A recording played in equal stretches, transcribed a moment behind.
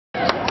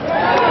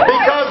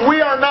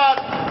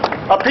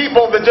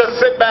people that just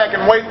sit back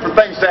and wait for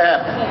things to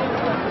happen.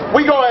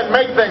 We go ahead and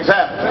make things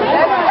happen.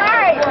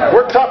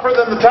 We're tougher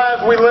than the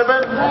times we live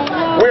in.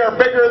 We are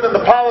bigger than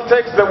the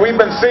politics that we've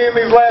been seeing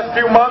these last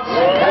few months.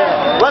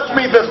 Let's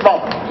meet this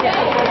moment.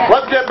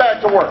 Let's get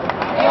back to work.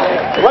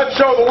 Let's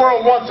show the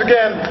world once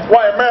again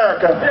why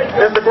America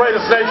is the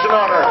greatest nation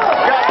on earth.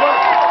 God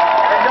bless you,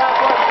 and God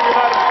bless the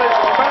United States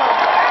of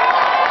America.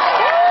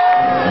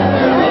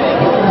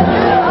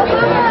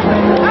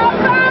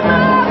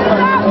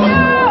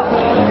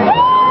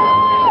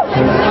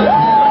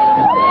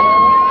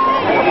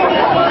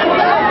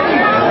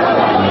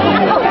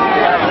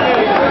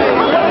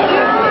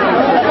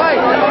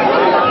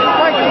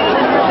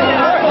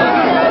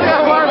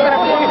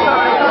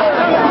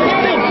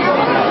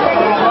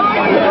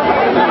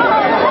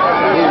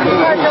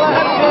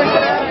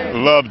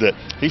 Loved it.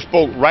 He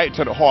spoke right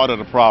to the heart of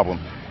the problem.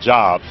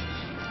 Jobs.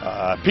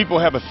 People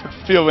have a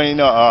feeling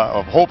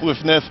of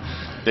hopelessness,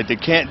 that they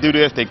can't do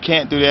this, they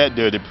can't do that,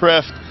 they're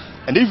depressed.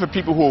 And these are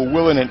people who are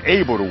willing and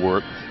able to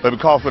work, but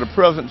because of the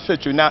present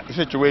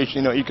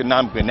situation,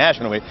 economically and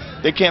nationally,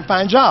 they can't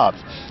find jobs.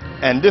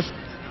 And this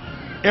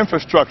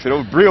infrastructure,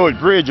 those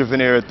bridges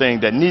and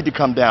everything that need to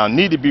come down,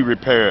 need to be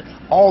repaired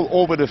all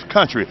over this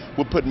country,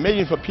 will put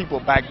millions of people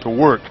back to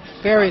work.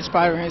 Very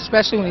inspiring,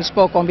 especially when he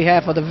spoke on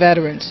behalf of the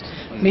veterans.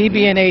 Me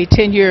being a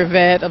 10-year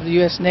vet of the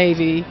U.S.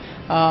 Navy,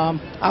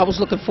 I was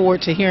looking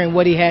forward to hearing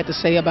what he had to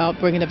say about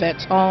bringing the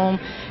vets home,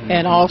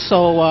 and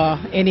also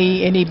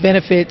any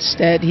benefits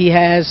that he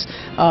has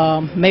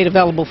made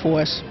available for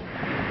us.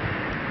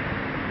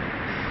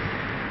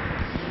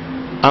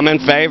 I'm in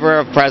favor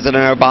of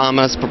President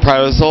Obama's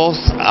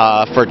proposals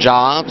for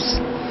jobs,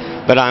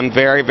 but I'm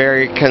very,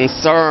 very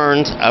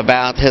concerned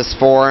about his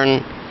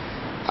foreign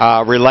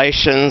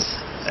relations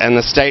and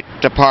the State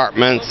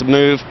Department's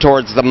move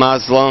towards the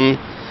Muslim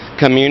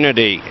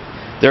community.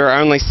 There are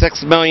only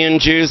 6 million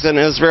Jews in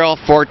Israel,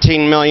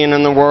 14 million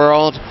in the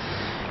world.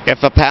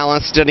 If a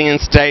Palestinian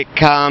state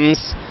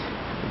comes,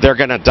 they're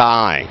going to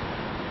die,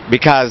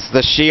 because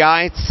the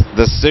Shiites,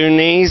 the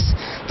Sunnis,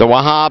 the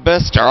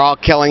Wahhabists are all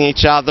killing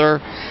each other.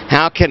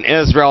 How can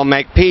Israel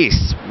make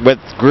peace with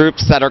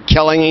groups that are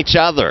killing each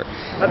other?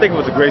 I think it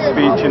was a great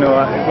speech.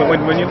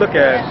 When you look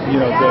at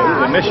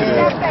the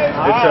initiative,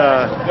 it's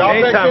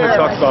anytime it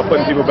talks about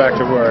putting people back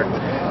to work,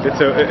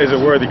 it's a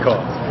worthy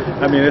cause.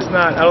 I mean, it's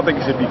not. I don't think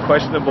it should be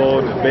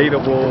questionable,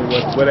 debatable,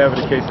 whatever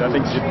the case. I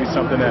think it should be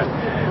something that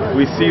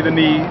we see the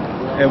need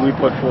and we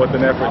put forth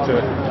an effort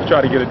to try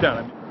to get it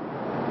done.